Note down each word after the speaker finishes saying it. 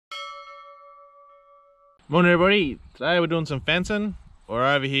Morning everybody, today we're doing some fencing. We're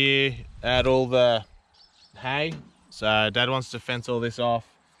over here at all the hay. So Dad wants to fence all this off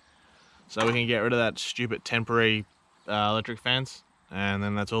so we can get rid of that stupid temporary electric fence, and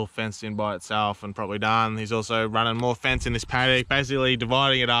then that's all fenced in by itself and probably done. He's also running more fence in this paddock, basically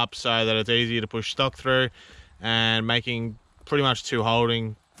dividing it up so that it's easier to push stock through and making pretty much two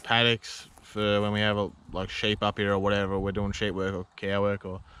holding paddocks for when we have like sheep up here or whatever, we're doing sheep work or cow work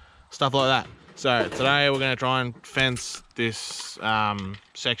or stuff like that. So today we're going to try and fence this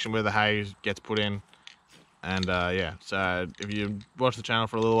section where the hay gets put in, and yeah, so if you watch the channel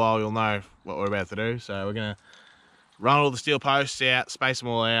for a little while you'll know what we're about to do. So we're going to run all the steel posts out, space them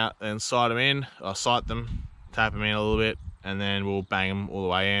all out, and sight them, tap them in a little bit, and then we'll bang them all the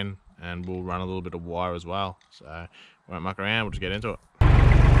way in, and we'll run a little bit of wire as well. So we won't muck around, we'll just get into it.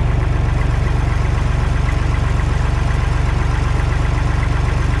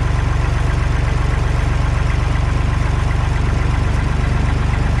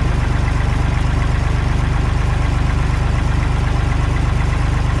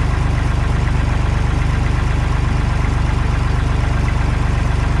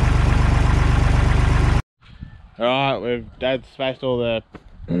 Alright, Dad's spaced all the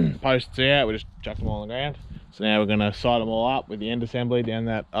posts out, we just chucked them all on the ground. So now we're going to sight them all up with the end assembly down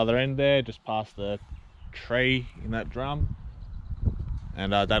that other end there, just past the tree in that drum.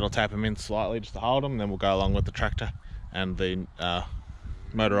 And Dad will tap them in slightly just to hold them, and then we'll go along with the tractor and the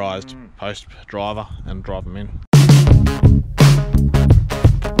motorised post driver and drive them in.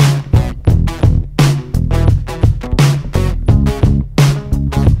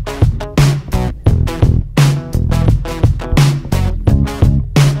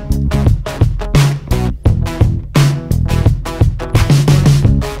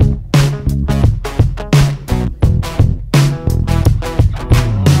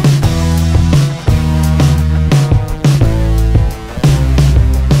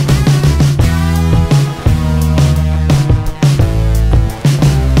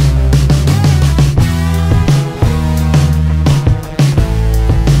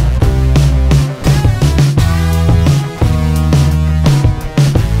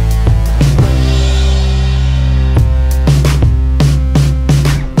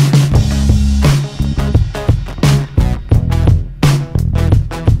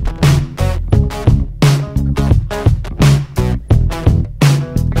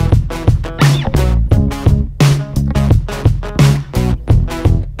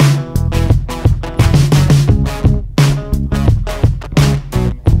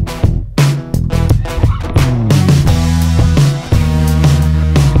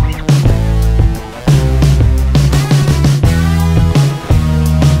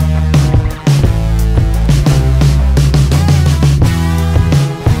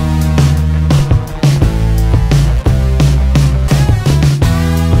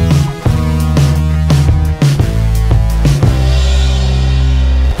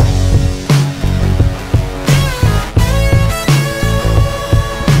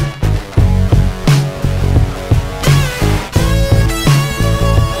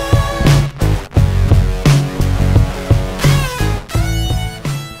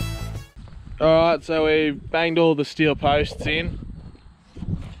 Alright, so we banged all the steel posts in.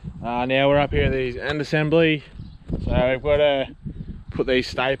 Now we're up here at these end assembly. So we've got to put these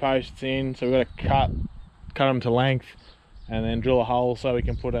stay posts in. So we've got to cut them to length and then drill a hole so we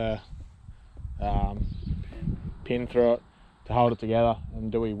can put a pin through it to hold it together.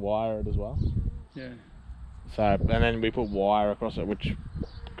 And do we wire it as well? Yeah. So, and then we put wire across it, which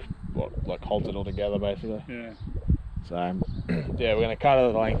like holds it all together basically. Yeah. So yeah, we're going to cut it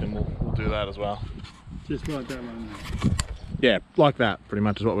at length and we'll do that as well. Just like that one. Yeah, like that pretty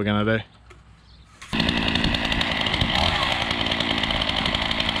much is what we're going to do.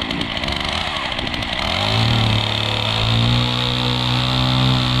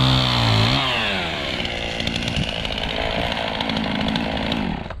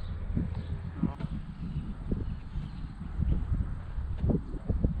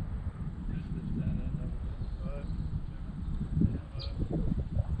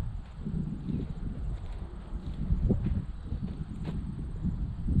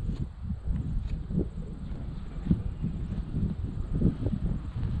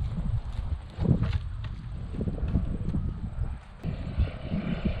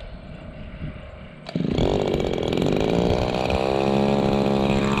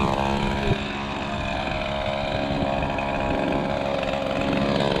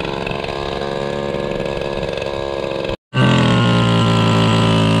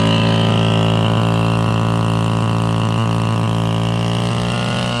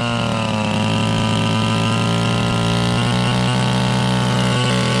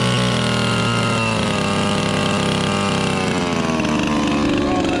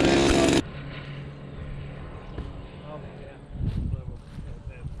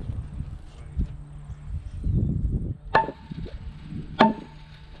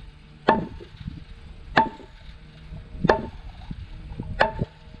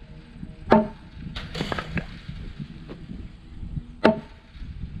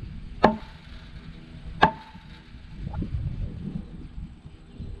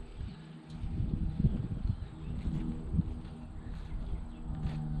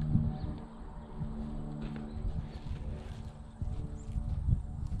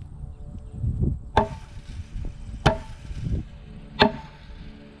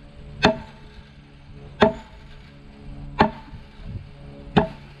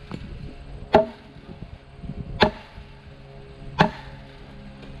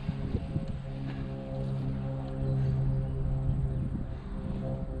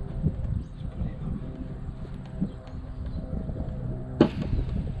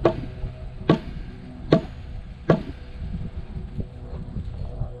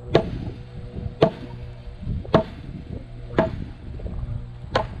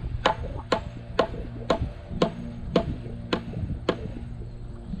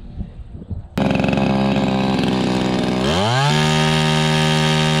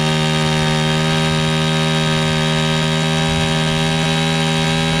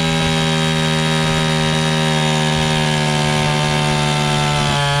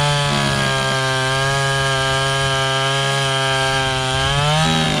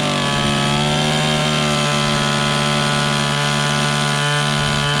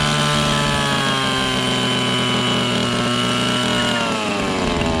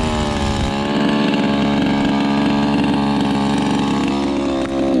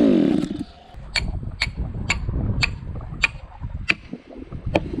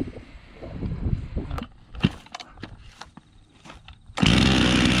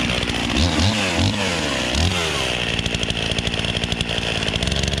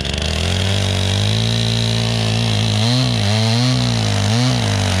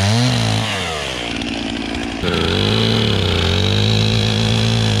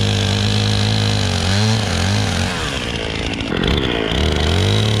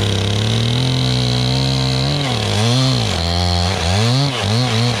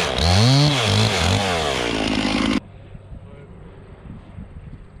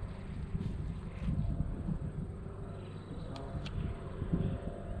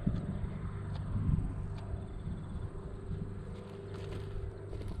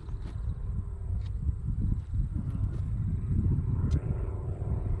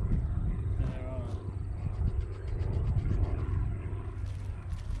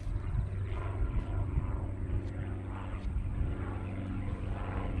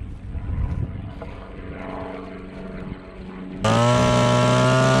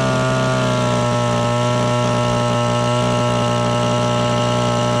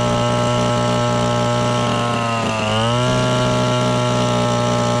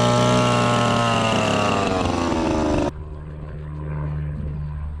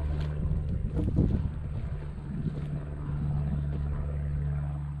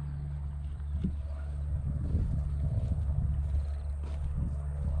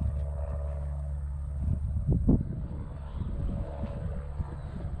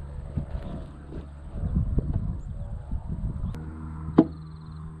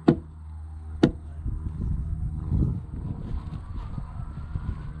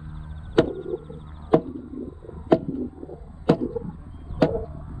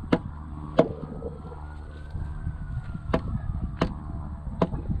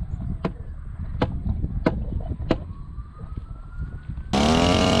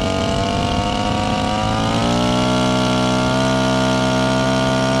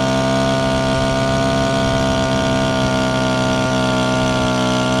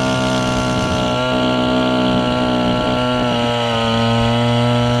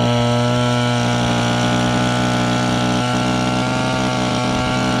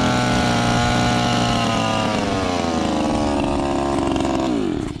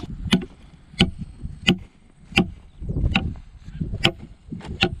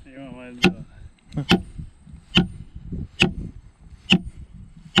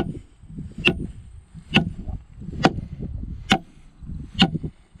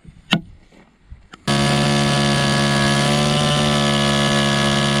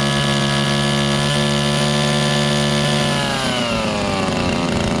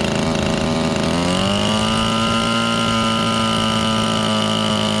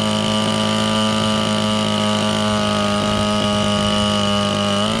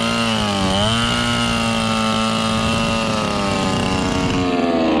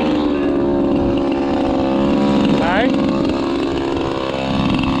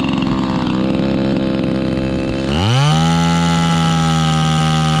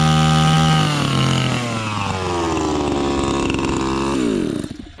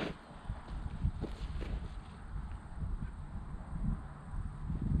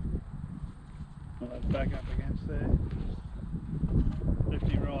 it's back up against there. Lift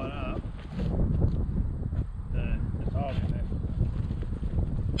it right up. Just hold it there.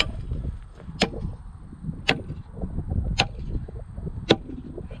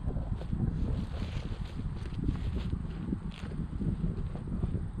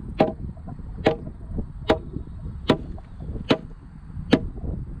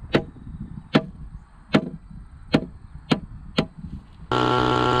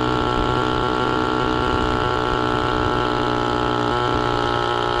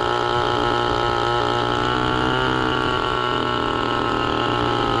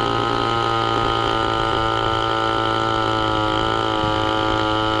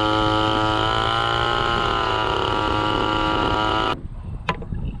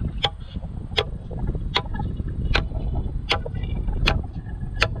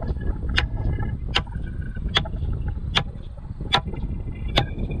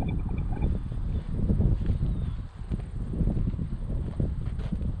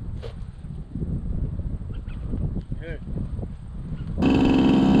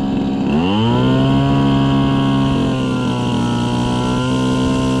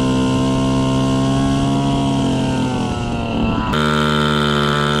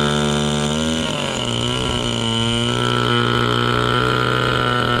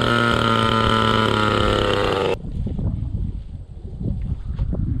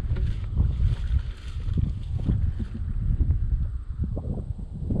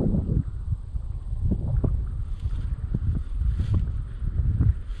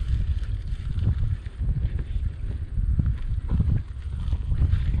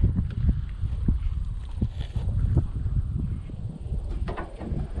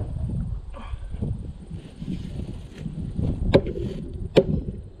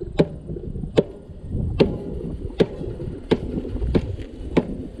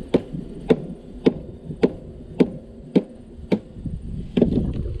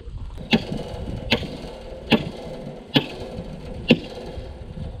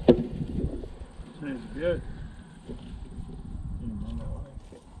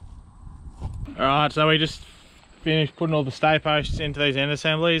 Alright, so we just finished putting all the stay posts into these end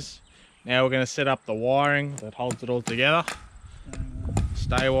assemblies. Now we're going to set up the wiring that holds it all together.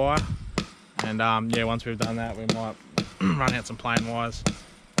 Stay wire. And yeah, once we've done that, we might run out some plain wires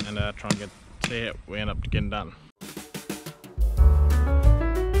and try and see it. We end up getting done.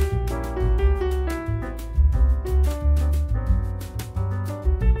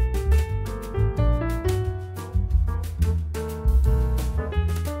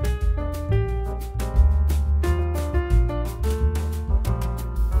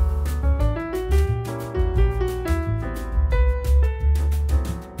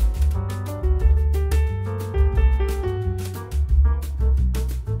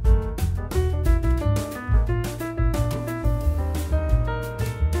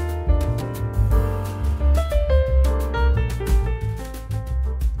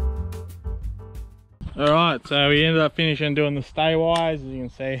 Alright, so we ended up finishing doing the stay wires, as you can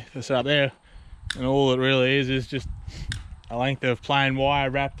see, this up there. And all it really is just a length of plain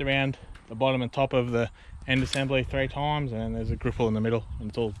wire wrapped around the bottom and top of the end assembly 3 times, and then there's a griffle in the middle, and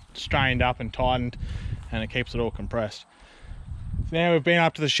it's all strained up and tightened, and it keeps it all compressed. So now we've been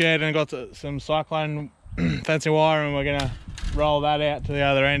up to the shed and got some cyclone fencing wire, and we're going to roll that out to the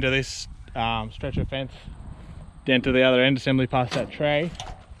other end of this stretch of fence, down to the other end assembly past that tree.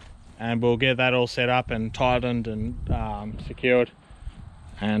 And we'll get that all set up and tightened and secured,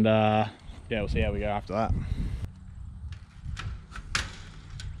 and yeah, we'll see how we go after that.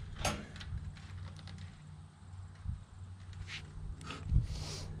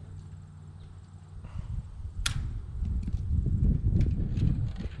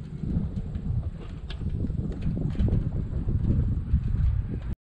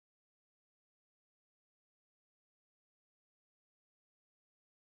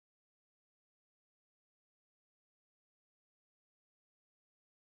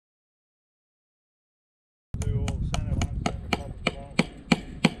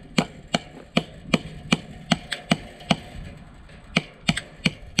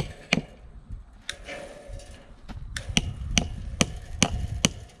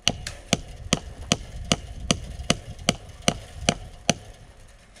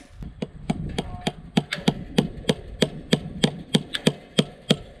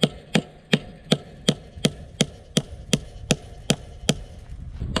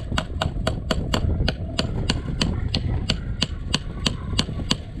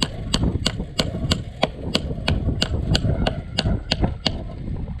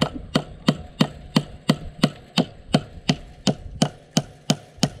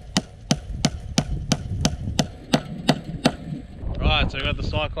 got the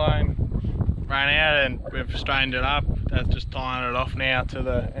cyclone ran out and we've straightened it up. That's just tying it off now to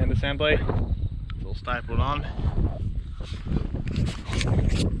the end assembly. It's all stapled on.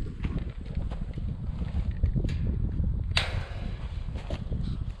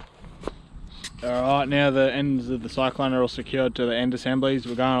 Alright, now the ends of the cyclone are all secured to the end assemblies.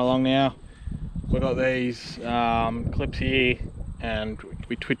 We're going along now. We've got these clips here and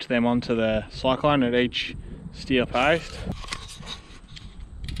we twitch them onto the cyclone at each steel post.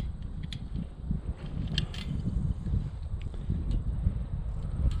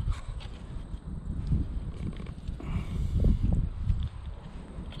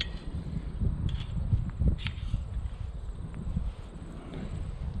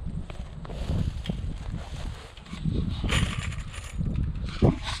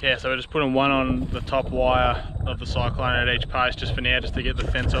 Yeah, so we're just putting one on the top wire of the cyclone at each post just for now, just to get the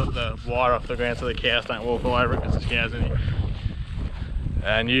fence off, the wire off the ground so the cows don't walk all over it because there's cows in here.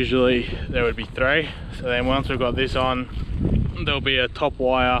 And usually there would be 3. So then once we've got this on, there'll be a top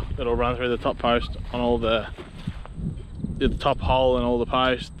wire that'll run through the top post on all the top hole and all the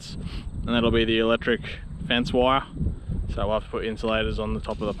posts, and that'll be the electric fence wire. So we'll have to put insulators on the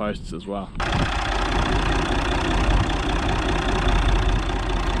top of the posts as well.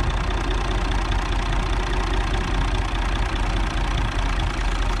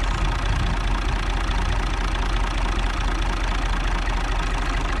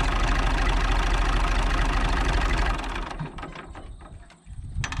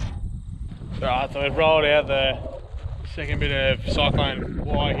 Right, so we've rolled out the second bit of cyclone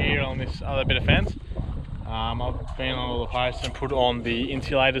wire here on this other bit of fence. I've been on all the posts and put on the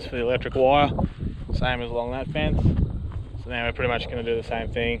insulators for the electric wire, same as along that fence. So now we're pretty much going to do the same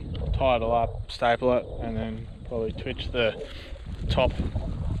thing, tie it all up, staple it, and then probably twitch the top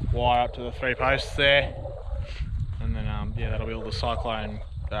wire up to the 3 posts there. And then yeah, that'll be all the cyclone,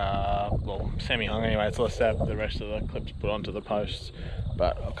 well, semi-hung anyway, so let's have the rest of the clips put onto the posts.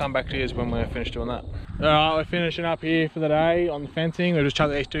 But I'll come back to you when we're finished doing that. Alright, we're finishing up here for the day on the fencing. We've just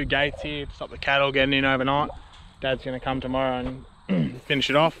chucked these 2 gates here to stop the cattle getting in overnight. Dad's going to come tomorrow and finish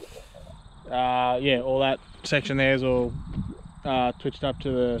it off. Yeah, all that section there is all twitched up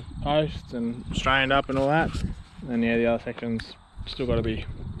to the posts and straightened up and all that. And yeah, the other section's still got to be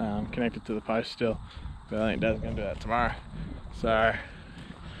connected to the post still. But I think Dad's going to do that tomorrow. So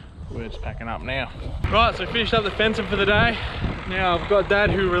we're just packing up now. Right, so we finished up the fencing for the day. Now I've got Dad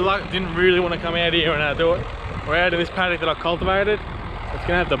who didn't really want to come out here and do it. We're out in this paddock that I cultivated. It's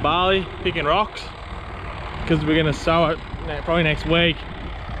gonna have the barley, picking rocks, because we're gonna sow it probably next week.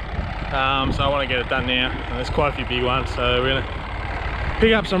 So I want to get it done now. And there's quite a few big ones, so we're gonna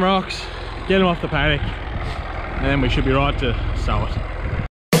pick up some rocks, get them off the paddock, and then we should be right to sow it.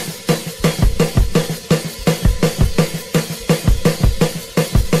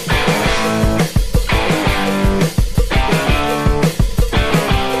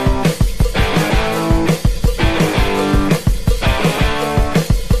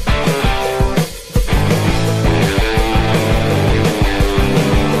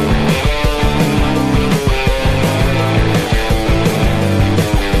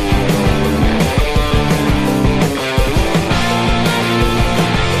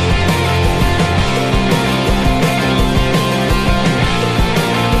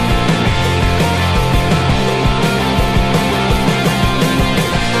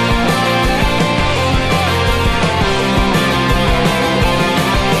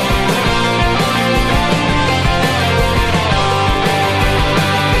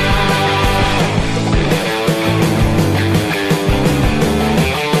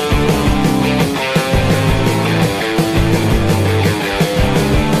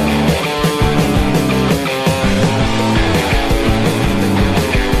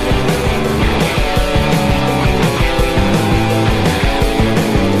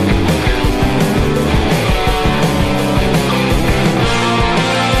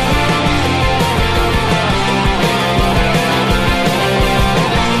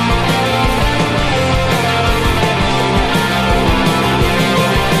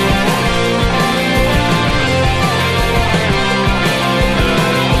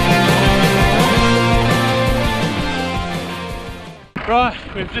 Right,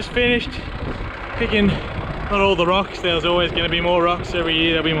 we've just finished picking not all the rocks. There's always going to be more rocks every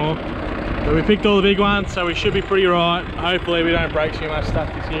year, there'll be more. But we picked all the big ones, so we should be pretty right. Hopefully we don't break too much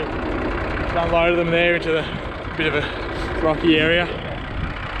stuff this year. Just unloaded them there into the bit of a rocky area.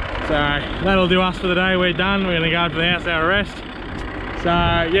 So that'll do us for the day. We're done. We're going to go to the house, have a rest. So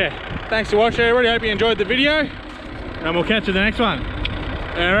yeah, thanks for watching everybody. Hope you enjoyed the video, and we'll catch you in the next one.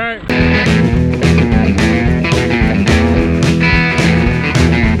 Alright.